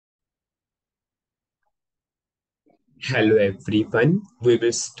Hello everyone. We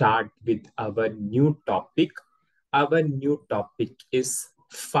will start with our new topic. Our new topic is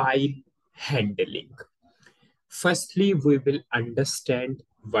file handling. Firstly, we will understand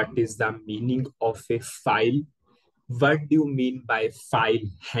what is the meaning of a file. What do you mean by file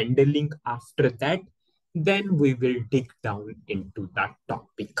handling? After that, then we will dig down into that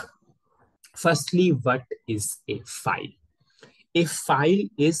topic. Firstly, what is a file? A file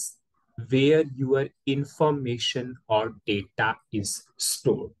is where your information or data is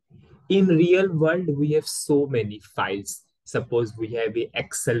stored. In real world, we have so many files. Suppose we have a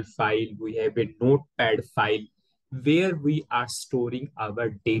Excel file, we have a notepad file where we are storing our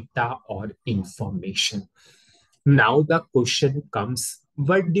data or information. Now the question comes,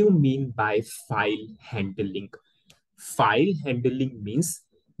 what do you mean by file handling? File handling means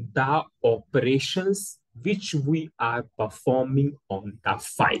the operations which we are performing on the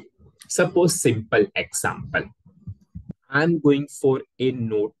file. Suppose simple example. I'm going for a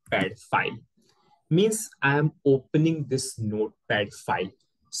notepad file. Means I am opening this notepad file.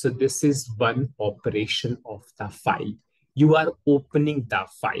 So this is one operation of the file. You are opening the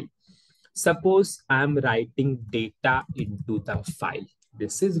file. Suppose I am writing data into the file.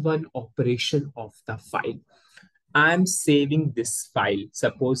 This is one operation of the file. I'm saving this file.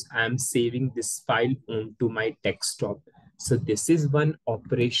 Suppose I'm saving this file onto my desktop. So this is one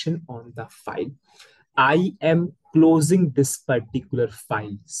operation on the file. I am closing this particular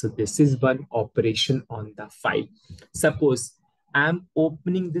file. So this is one operation on the file. Suppose I'm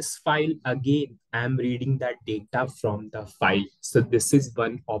opening this file again. I'm reading that data from the file. So this is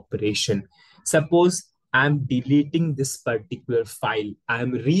one operation. Suppose I'm deleting this particular file.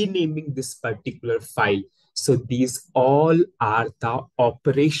 I'm renaming this particular file. So these all are the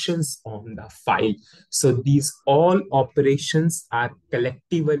operations on the file. So these all operations are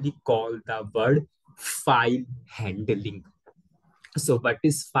collectively called the word file handling. So what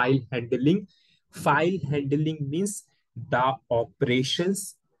is file handling? File handling means the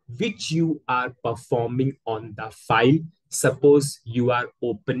operations which you are performing on the file. Suppose you are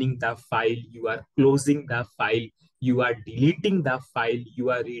opening the file, you are closing the file, you are deleting the file, you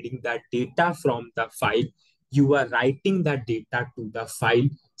are reading the data from the file, you are writing the data to the file.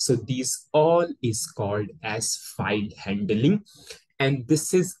 So these all is called as file handling. And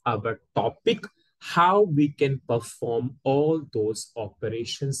this is our topic, how we can perform all those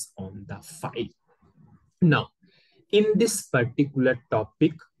operations on the file. Now, in this particular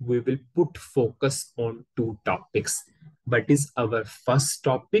topic, we will put focus on two topics. What is our first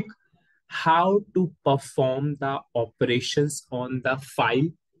topic? How to perform the operations on the file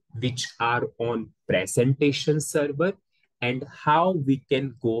which are on presentation server, and how we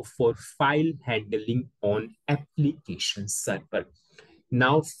can go for file handling on application server.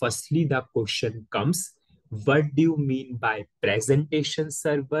 Now, firstly, the question comes, what do you mean by presentation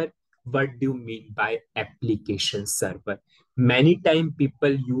server? What do you mean by application server? Many times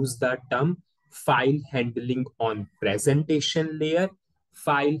people use the term file handling on presentation layer,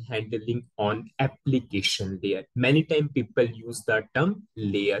 file handling on application layer. Many times people use the term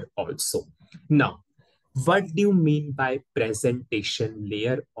layer also. Now, what do you mean by presentation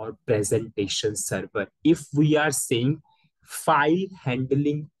layer or presentation server? If we are saying file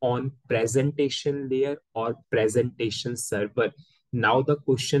handling on presentation layer or presentation server, now the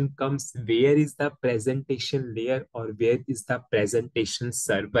question comes, where is the presentation layer or where is the presentation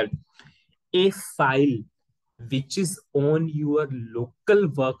server? A file which is on your local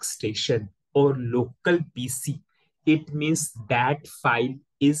workstation or local PC, it means that file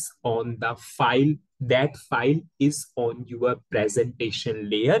is on the file, that file is on your presentation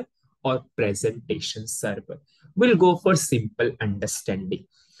layer or presentation server. We'll go for simple understanding.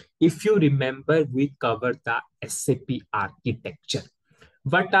 If you remember, we covered the SAP architecture.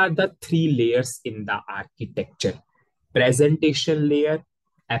 What are the three layers in the architecture? Presentation layer,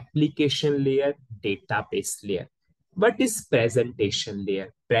 application layer, database layer. What is presentation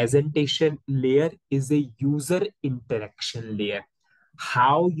layer? Presentation layer is a user interaction layer.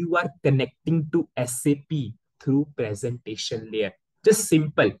 How you are connecting to SAP through presentation layer. Just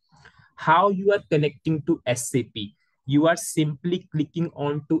simple. How you are connecting to SAP. You are simply clicking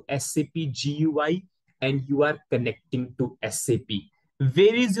on to SAP GUI and you are connecting to SAP.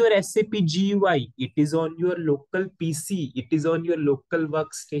 Where is your SAP GUI? It is on your local PC. It is on your local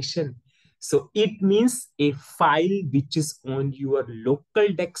workstation. So it means a file which is on your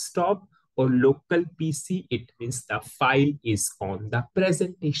local desktop or local PC. It means the file is on the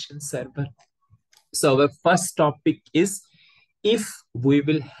presentation server. So our first topic is, if we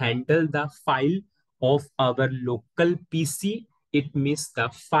will handle the file of our local PC, It means the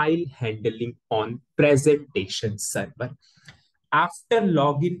file handling on presentation server. After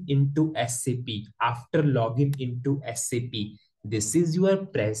login into SAP, this is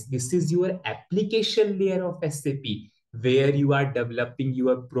your application layer of SAP, where you are developing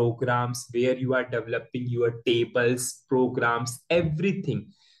your programs, where you are developing your tables, programs, everything.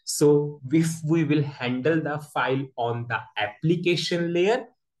 So if we will handle the file on the application layer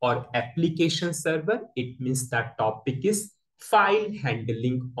or application server, it means that topic is file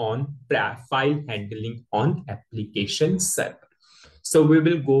handling on application server. So we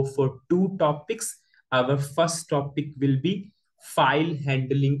will go for two topics. Our first topic will be file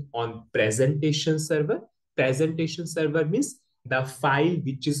handling on presentation server. Presentation server means the file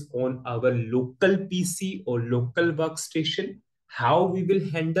which is on our local PC or local workstation. How we will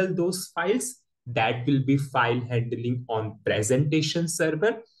handle those files? That will be file handling on presentation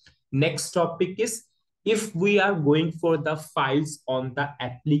server. Next topic is if we are going for the files on the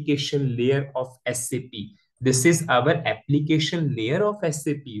application layer of SAP. This is our application layer of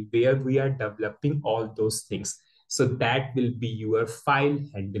SAP where we are developing all those things. So that will be your file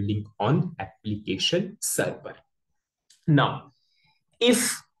handling on application server. Now,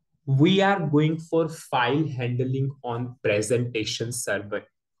 if we are going for file handling on presentation server,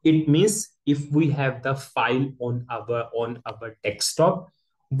 it means if we have the file on our desktop,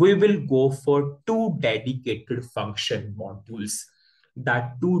 we will go for two dedicated function modules.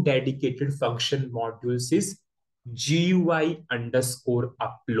 That two dedicated function modules is GUI underscore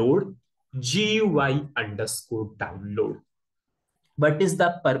upload, GUI underscore download. What is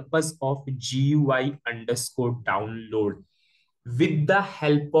the purpose of GUI underscore download? With the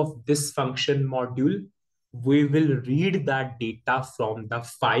help of this function module, we will read the data from the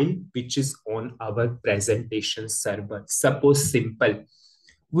file which is on our presentation server. Suppose simple,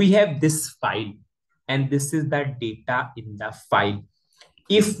 we have this file and this is the data in the file.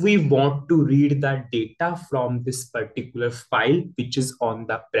 If we want to read the data from this particular file, which is on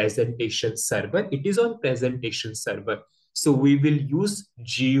the presentation server, it is on presentation server. So we will use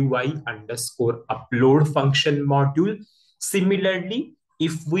GUI underscore upload function module. Similarly,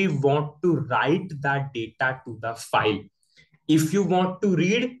 if we want to write the data to the file, if you want to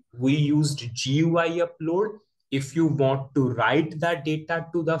read, we used GUI upload. If you want to write the data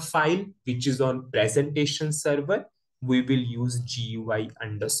to the file, which is on presentation server, we will use GUI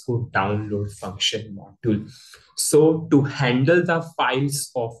underscore download function module. So to handle the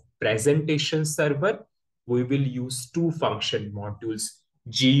files of presentation server, we will use two function modules,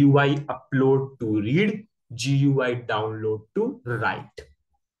 GUI upload to read, GUI download to write.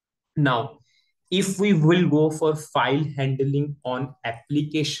 Now, if we will go for file handling on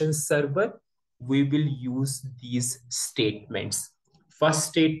application server, we will use these statements. First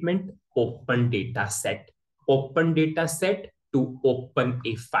statement, open data set. Open data set to open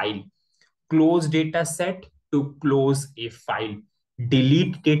a file. Close data set to close a file.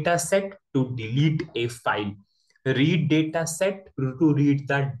 Delete data set to delete a file. Read data set to read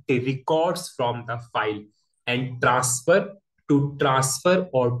the records from the file, and transfer to transfer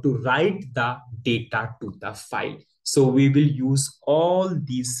or to write the data to the file. So we will use all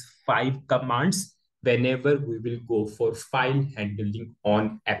these 5 commands whenever we will go for file handling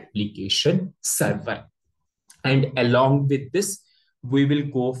on application server. And along with this, we will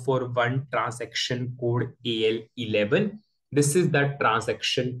go for one transaction code AL11. This is the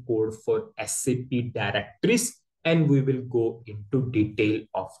transaction code for SAP directories, and we will go into detail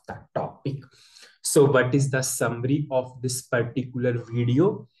of the topic. So what is the summary of this particular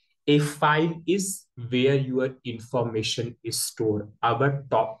video? A file is where your information is stored. Our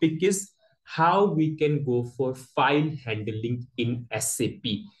topic is how we can go for file handling in SAP.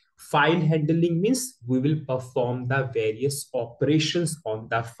 File handling means we will perform the various operations on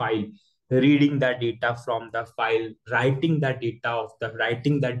the file, reading the data from the file, writing the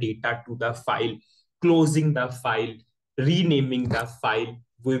data to the file, closing the file, renaming the file.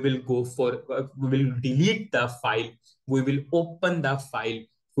 We will delete the file, we will open the file,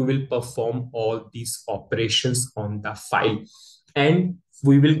 we will perform all these operations on the file. And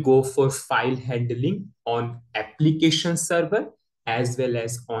we will go for file handling on application server as well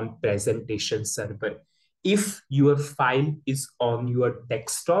as on presentation server. If your file is on your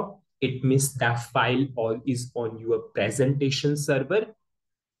desktop, it means the file is on your presentation server.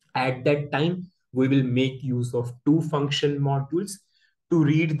 At that time, we will make use of two function modules. To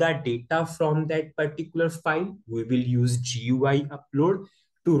read the data from that particular file, we will use GUI upload.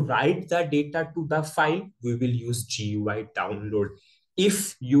 To write the data to the file, we will use GUI download.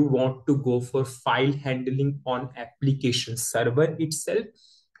 If you want to go for file handling on application server itself,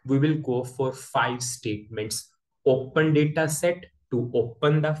 we will go for 5 statements. open data set to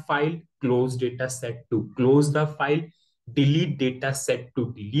open the file, close data set to close the file, delete data set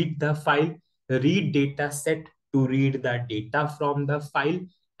to delete the file, read data set to read the data from the file,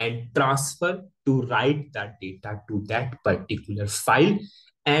 and transfer to write the data to that particular file.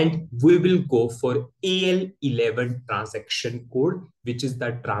 And we will go for AL11 transaction code, which is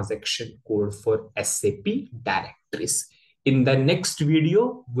the transaction code for SAP directories. In the next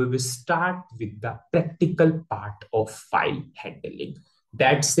video, we will start with the practical part of file handling.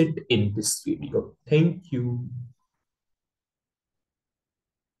 That's it in this video. Thank you.